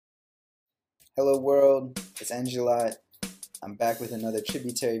Hello world, it's Angela. I'm back with another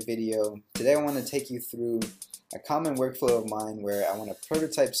Tributary video. Today I want to take you through a common workflow of mine where I want to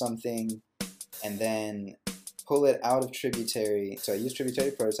prototype something and then pull it out of Tributary. So I use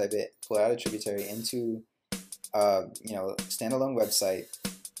Tributary to prototype it, pull it out of Tributary into standalone website.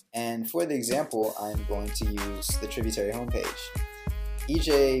 And for the example, I'm going to use the Tributary homepage.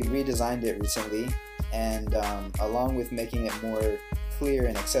 EJ redesigned it recently, and along with making it more clear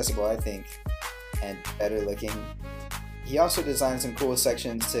and accessible, I think, and better looking, he also designed some cool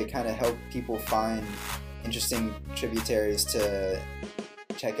sections to kind of help people find interesting tributaries to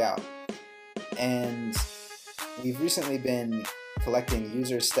check out. And we've recently been collecting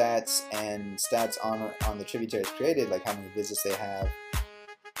user stats and stats on the tributaries created, like how many visits they have,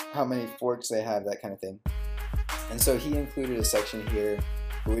 how many forks they have, that kind of thing. And so he included a section here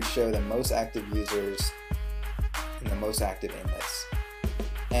which would show the most active users and the most active inlets.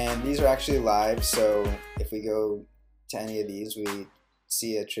 And these are actually live, so if we go to any of these, we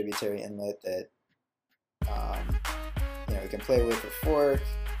see a tributary inlet that we can play with a fork.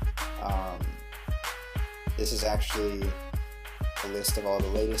 This is actually a list of all the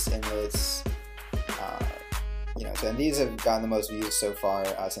latest inlets. And these have gotten the most views so far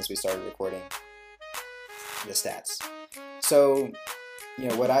since we started recording the stats. So,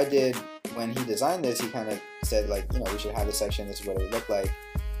 what I did when he designed this, he kind of said, we should have this section, this is what it would look like.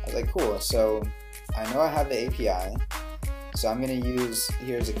 I was like, cool. So I know I have the API, so I'm going to use,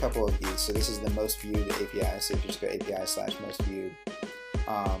 here's a couple of these. So this is the most viewed API, so if you just go API/most viewed,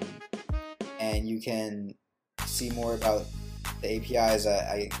 and you can see more about the APIs.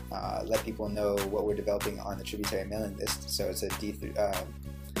 I let people know what we're developing on the Tributary mailing list. So it's a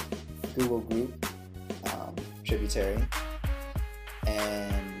Google group, Tributary,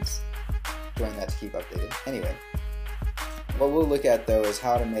 and join that to keep updated. Anyway, what we'll look at though is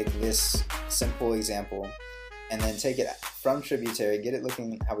how to make this simple example and then take it from Tributary, get it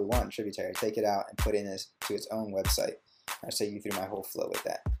looking how we want in Tributary, take it out and put it into its own website. I'll take you through my whole flow with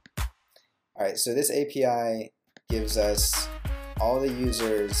that. Alright, so this API gives us all the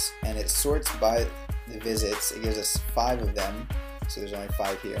users and it sorts by the visits. It gives us 5 of them, so there's only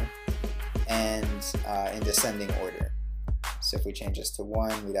 5 here, and in descending order. So if we change this to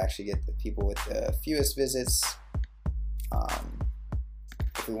 1, we'd actually get the people with the fewest visits.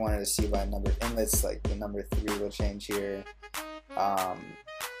 If we wanted to see by number of inlets, like the number 3 will change here.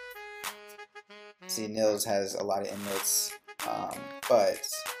 See, Nils has a lot of inlets, but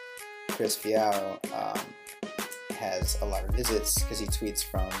Chris Fiao has a lot of visits because he tweets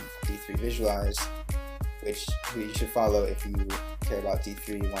from D3 Visualize, which you should follow if you care about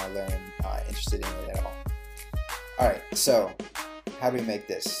D3, you want to learn, interested in it at all. Alright, so how do we make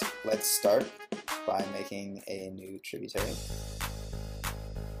this? Let's start by making a new tributary.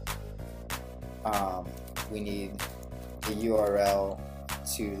 We need the URL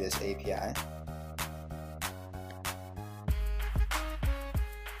to this API.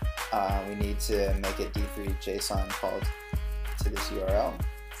 We need to make a D3 JSON called to this URL.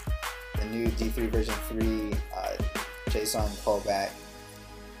 The new D3 version 3 JSON callback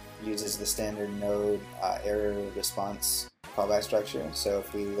uses the standard node error response callback structure. So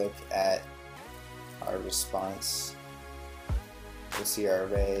if we look at our response, we'll see our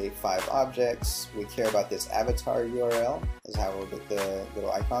array 5 objects. We care about this avatar URL, is how we'll get the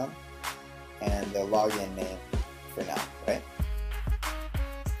little icon, and the login name for now, right?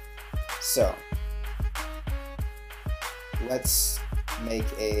 So let's make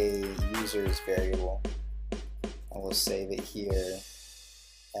a users variable, and we'll save it here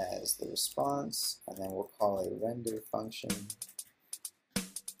as the response, and then we'll call a render function,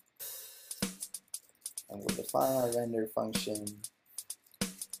 and we'll define our render function.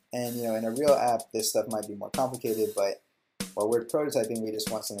 And in a real app, this stuff might be more complicated, but while we're prototyping, we just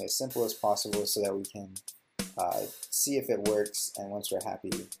want something as simple as possible so that we can see if it works, and once we're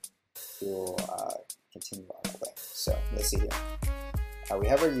happy, we'll continue on our way. So let's see here. We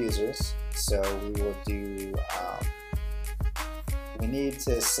have our users, so we will do, we need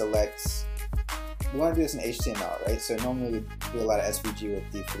to select, we want to do this in HTML, right? So normally we do a lot of SVG with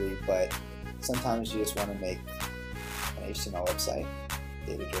D3, but sometimes you just want to make an HTML website,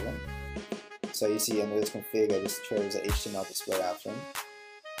 data driven. So you see under this config, I just chose the HTML display option.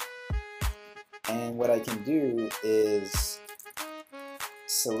 And what I can do is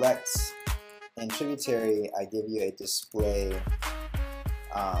select, in Tributary, I give you a display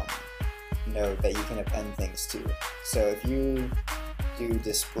node that you can append things to. So if you do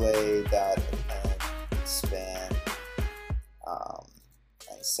display.append span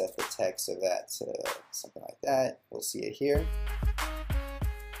and set the text of that to something like that, we'll see it here.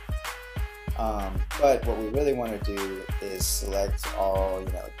 But what we really want to do is select all,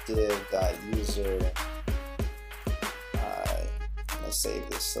 div.user. Let's save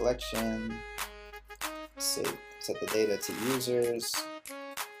this selection. Set the data to users.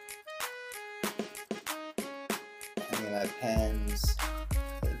 I'm going to append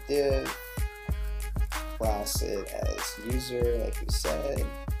a div, class it as user, like we said.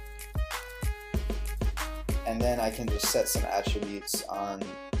 And then I can just set some attributes on,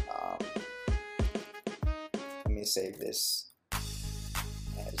 let me save this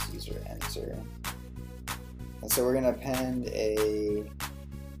as user enter. And so we're going to append a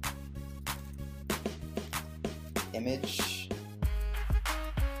image,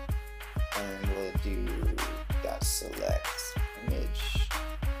 and we'll do .select image.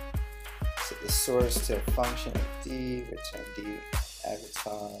 Set the source to a function of D, return D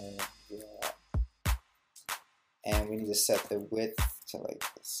avatar, and we need to set the width to, like,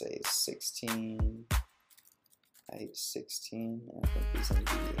 let's say 16, height 16, and I think these need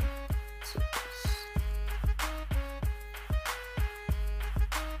to be circles.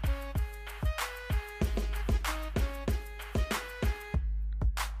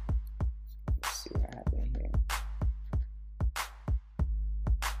 Let's see what happened here.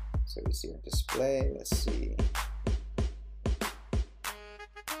 So we see our display, let's see.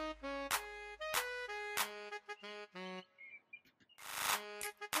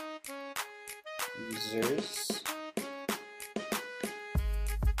 Users.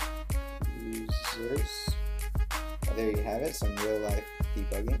 Oh, there you have it, some real life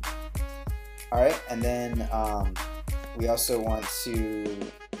debugging. Alright, and then we also want to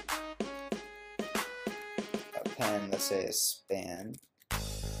append, let's say, a span.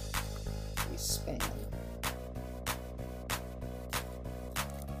 We span.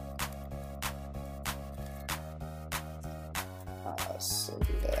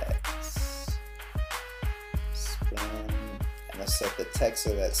 Select span, and let's set the text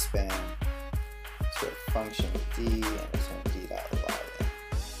of that span to a function D and return D.login.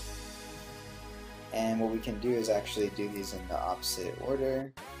 And what we can do is actually do these in the opposite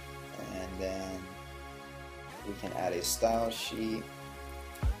order, and then we can add a style sheet,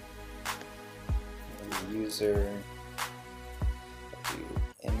 user, do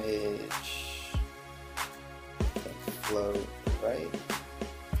image, float, right?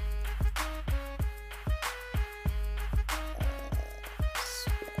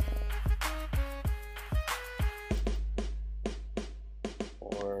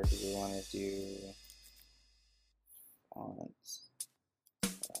 Or do we want to do fonts?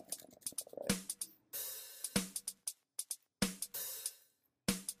 Right.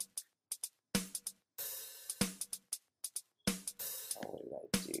 What did I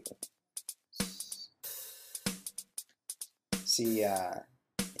do? See,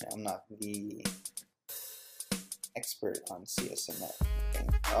 I'm not the expert on CSMF. Okay.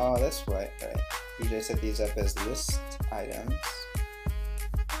 Oh, that's right. DJ set these up as list items,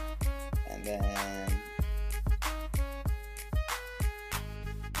 and then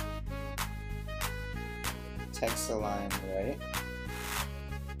text align, right?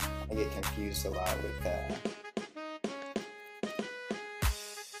 I get confused a lot with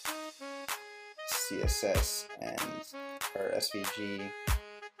CSS or SVG.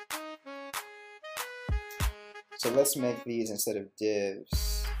 So let's make these, instead of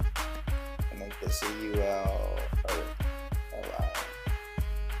divs, and make this a UL or LI.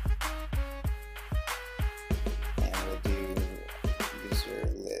 And we'll do user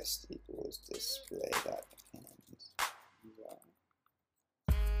list equals display.append UL.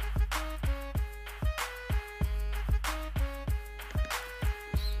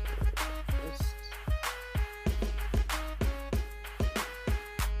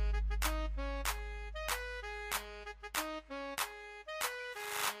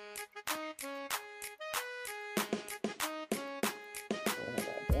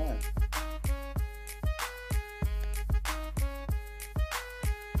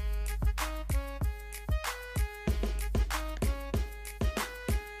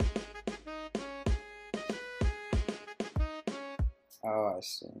 Oh, I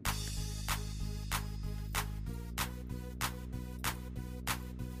see.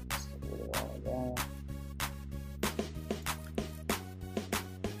 Let's get rid of all of that.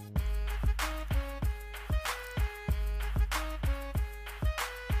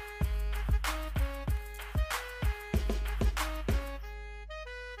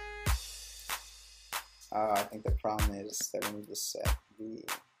 I think the problem is that we need to set the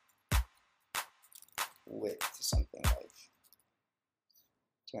width to something like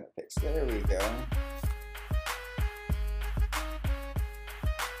 200 pixels. There we go.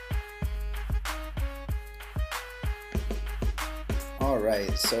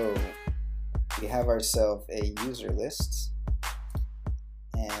 Alright, so we have ourselves a user list,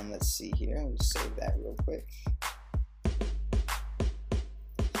 and let's see here, let me just save that real quick.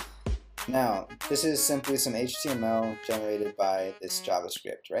 Now, this is simply some HTML generated by this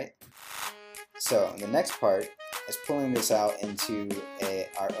JavaScript, right? So the next part is pulling this out into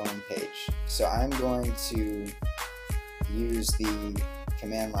our own page. So I'm going to use the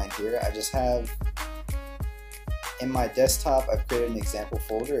command line here. I just have, in my desktop, I've created an example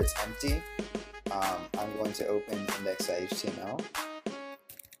folder. It's empty. I'm going to open index.html.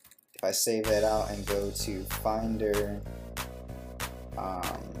 If I save that out and go to Finder,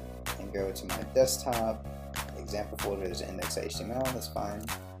 and go to my desktop, example folder is index.html, that's fine.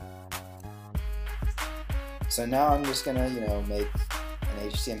 So now I'm just gonna, make an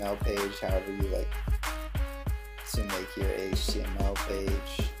HTML page, however you like to make your HTML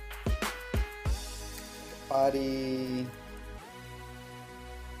page. Body,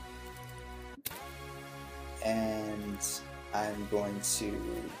 and I'm going to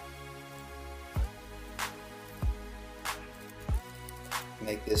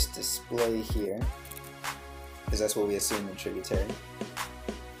make this display here, because that's what we assume in Tributary.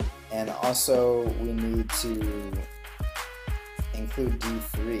 And also we need to include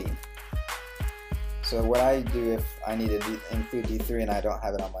D3. So what I do if I need to include D3 and I don't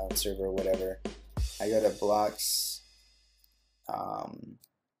have it on my own server or whatever, I go to blocks,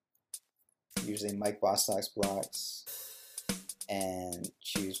 usually Mike Bostock's blocks, and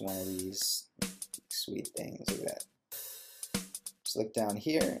choose one of these sweet things like that. Just look down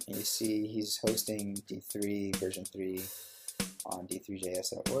here and you see he's hosting D3 version 3 on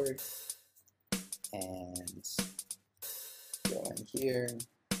d3js.org, and go in here,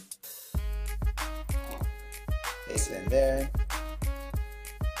 paste it in there,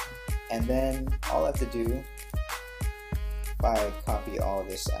 and then all I have to do, if I copy all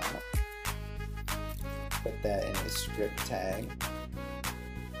this out, put that in a script tag.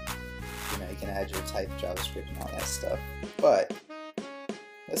 You can add your type JavaScript and all that stuff, but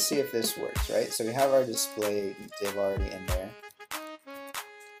let's see if this works, right? So we have our display div already in there.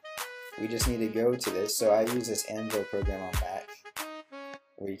 We just need to go to this. So I use this Anvil program on Mac,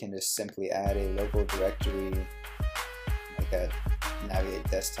 where you can just simply add a local directory, like a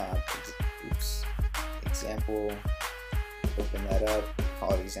navigate desktop, example, open that up,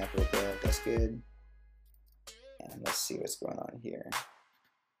 call it example there, that's good. And let's see what's going on here.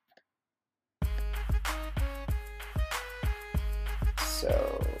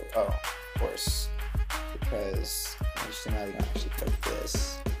 So, oh, of course, because HTML you don't actually put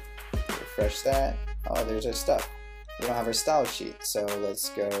this. Refresh that. Oh, there's our stuff. We don't have our style sheet, so let's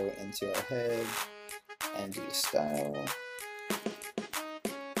go into our head and do style.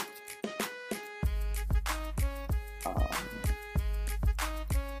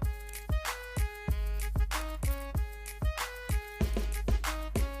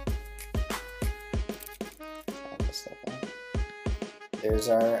 There's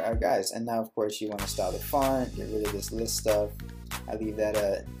our guys, and now of course you want to style the font, get rid of this list stuff. I leave that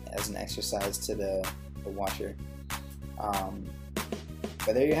as an exercise to the watcher.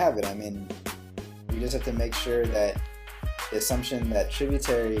 But there you have it. I mean, we just have to make sure that the assumption that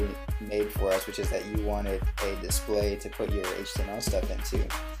Tributary made for us, which is that you wanted a display to put your HTML stuff into.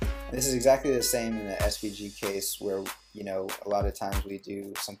 And this is exactly the same in the SVG case, where a lot of times we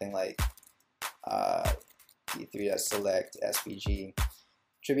do something like d3.select SVG.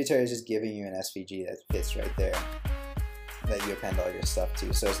 Tributary is just giving you an SVG that fits right there, that you append all your stuff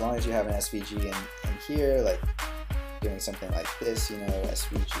to. So as long as you have an SVG in here, like doing something like this,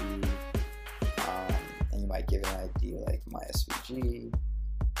 SVG, and you might give it an ID like my SVG,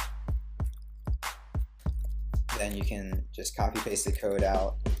 then you can just copy paste the code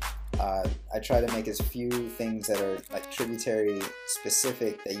out. I try to make as few things that are like Tributary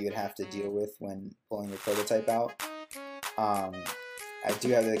specific that you would have to deal with when pulling your prototype out. I do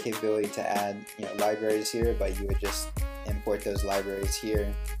have the capability to add libraries here, but you would just import those libraries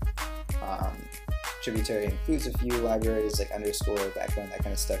here. Tributary includes a few libraries like underscore, backbone, that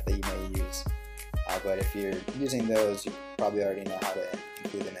kind of stuff that you may use. But if you're using those, you probably already know how to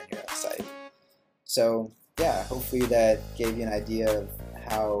include them in your own site. So yeah, hopefully that gave you an idea of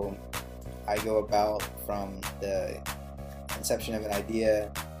how I go about from the inception of an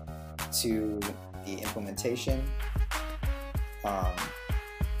idea to the implementation.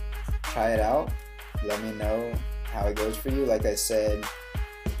 Try it out. Let me know how it goes for you. Like I said,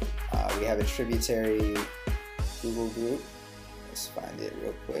 we have a Tributary Google group. Let's find it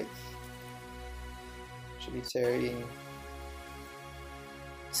real quick. Tributary.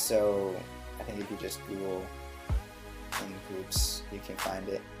 So I think if you just Google in groups. You can find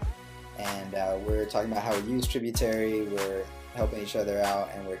it. And we're talking about how we use Tributary, we're helping each other out,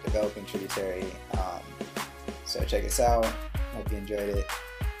 and we're developing Tributary. So check us out. Hope you enjoyed it.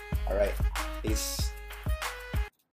 Alright, peace.